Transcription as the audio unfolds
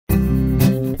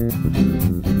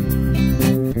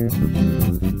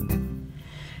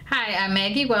Hi, I'm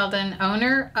Maggie Weldon,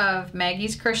 owner of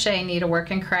Maggie's Crochet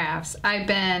Needlework and Crafts. I've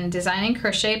been designing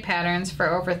crochet patterns for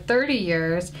over 30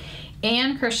 years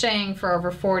and crocheting for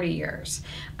over 40 years.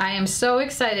 I am so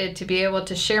excited to be able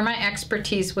to share my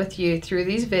expertise with you through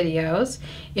these videos.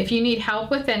 If you need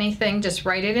help with anything, just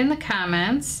write it in the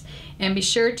comments, and be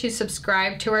sure to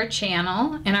subscribe to our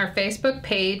channel. And our Facebook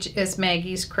page is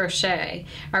Maggie's Crochet.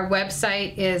 Our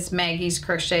website is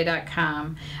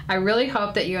maggiescrochet.com. I really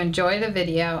hope that you enjoy the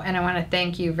video, and I want to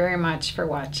thank you very much for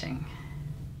watching.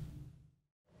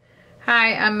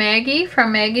 Hi, I'm Maggie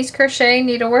from Maggie's Crochet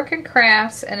Needlework and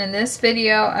Crafts, and in this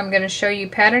video I'm going to show you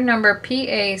pattern number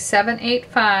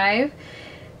PA785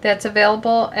 that's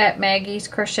available at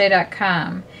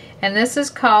maggiescrochet.com. And this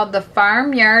is called the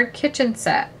Farmyard Kitchen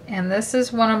Set, and this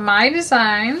is one of my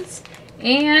designs,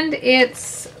 and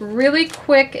it's really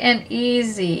quick and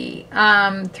easy.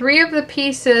 3 of the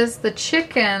pieces, the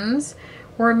chickens,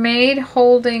 were made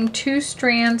holding 2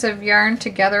 strands of yarn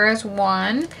together as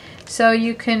one. So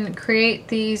you can create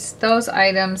those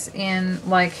items in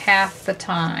like half the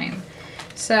time.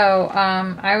 So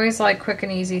I always like quick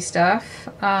and easy stuff.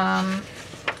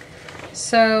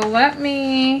 So let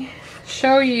me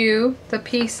show you the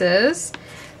pieces.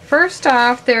 First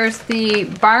off, there's the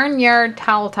Barnyard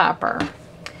Towel Topper.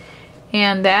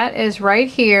 And that is right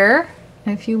here.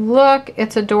 If you look,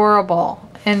 it's adorable.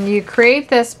 And you create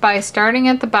this by starting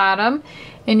at the bottom,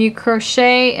 and you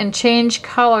crochet and change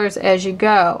colors as you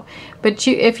go. But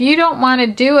if you don't want to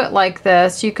do it like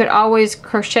this, you could always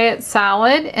crochet it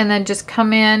solid and then just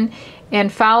come in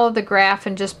and follow the graph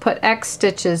and just put X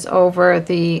stitches over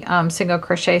the single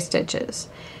crochet stitches.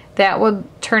 That would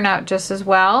turn out just as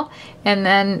well. And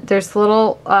then there's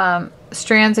little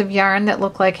strands of yarn that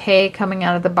look like hay coming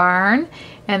out of the barn.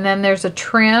 And then there's a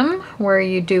trim where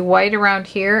you do white around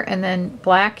here and then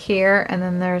black here, and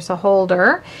then there's a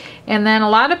holder. And then a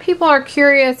lot of people are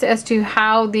curious as to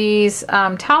how these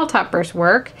towel toppers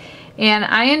work. And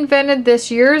I invented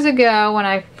this years ago when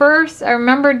I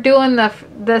remember doing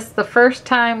this the first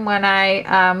time when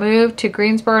I moved to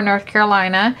Greensboro, North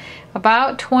Carolina,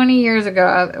 about 20 years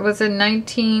ago. It was in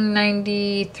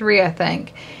 1993, I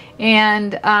think.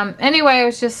 And anyway, I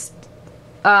was just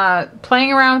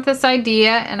playing around with this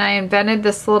idea, and I invented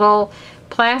this little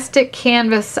plastic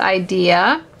canvas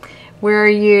idea where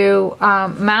you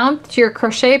mount your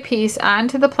crochet piece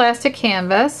onto the plastic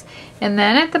canvas, and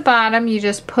then at the bottom you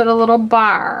just put a little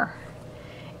bar,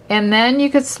 and then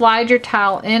you could slide your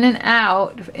towel in and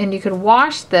out, and you could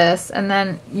wash this, and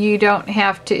then you don't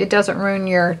have to, it doesn't ruin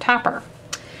your topper.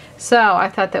 So I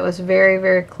thought that was very,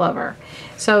 very clever.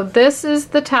 So this is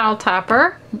the towel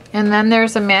topper, and then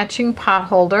there's a matching pot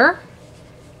holder,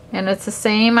 and it's the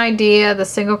same idea, the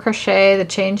single crochet, the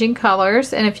changing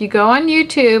colors. And if you go on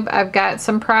YouTube, I've got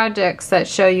some projects that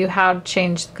show you how to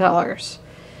change the colors,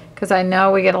 because I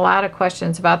know we get a lot of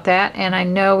questions about that, and I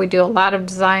know we do a lot of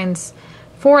designs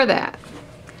for that.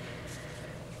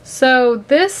 So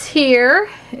this here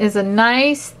is a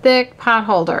nice thick pot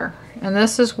holder. And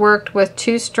this is worked with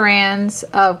 2 strands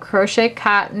of crochet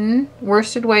cotton,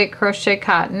 worsted weight crochet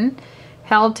cotton,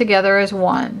 held together as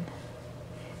one.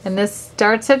 And this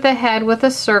starts at the head with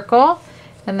a circle,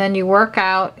 and then you work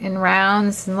out in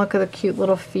rounds, and look at the cute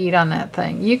little feet on that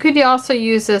thing. You could also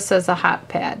use this as a hot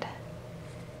pad.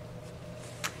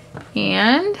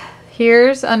 And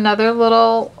here's another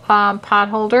little pot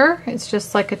holder. It's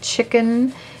just like a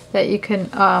chicken that you can,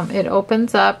 it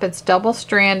opens up, it's double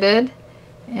stranded.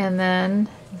 And then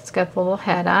it's got the little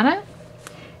head on it.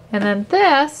 And then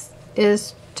this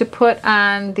is to put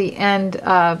on the end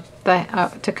of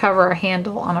the, to cover a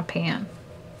handle on a pan.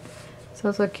 So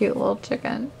it's a cute little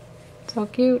chicken. So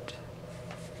cute.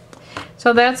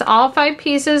 So that's all 5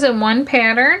 pieces in one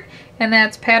pattern. And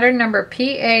that's pattern number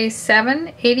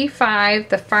PA785,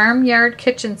 the Farmyard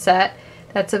Kitchen Set.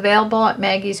 That's available at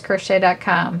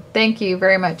maggiescrochet.com. Thank you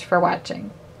very much for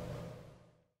watching.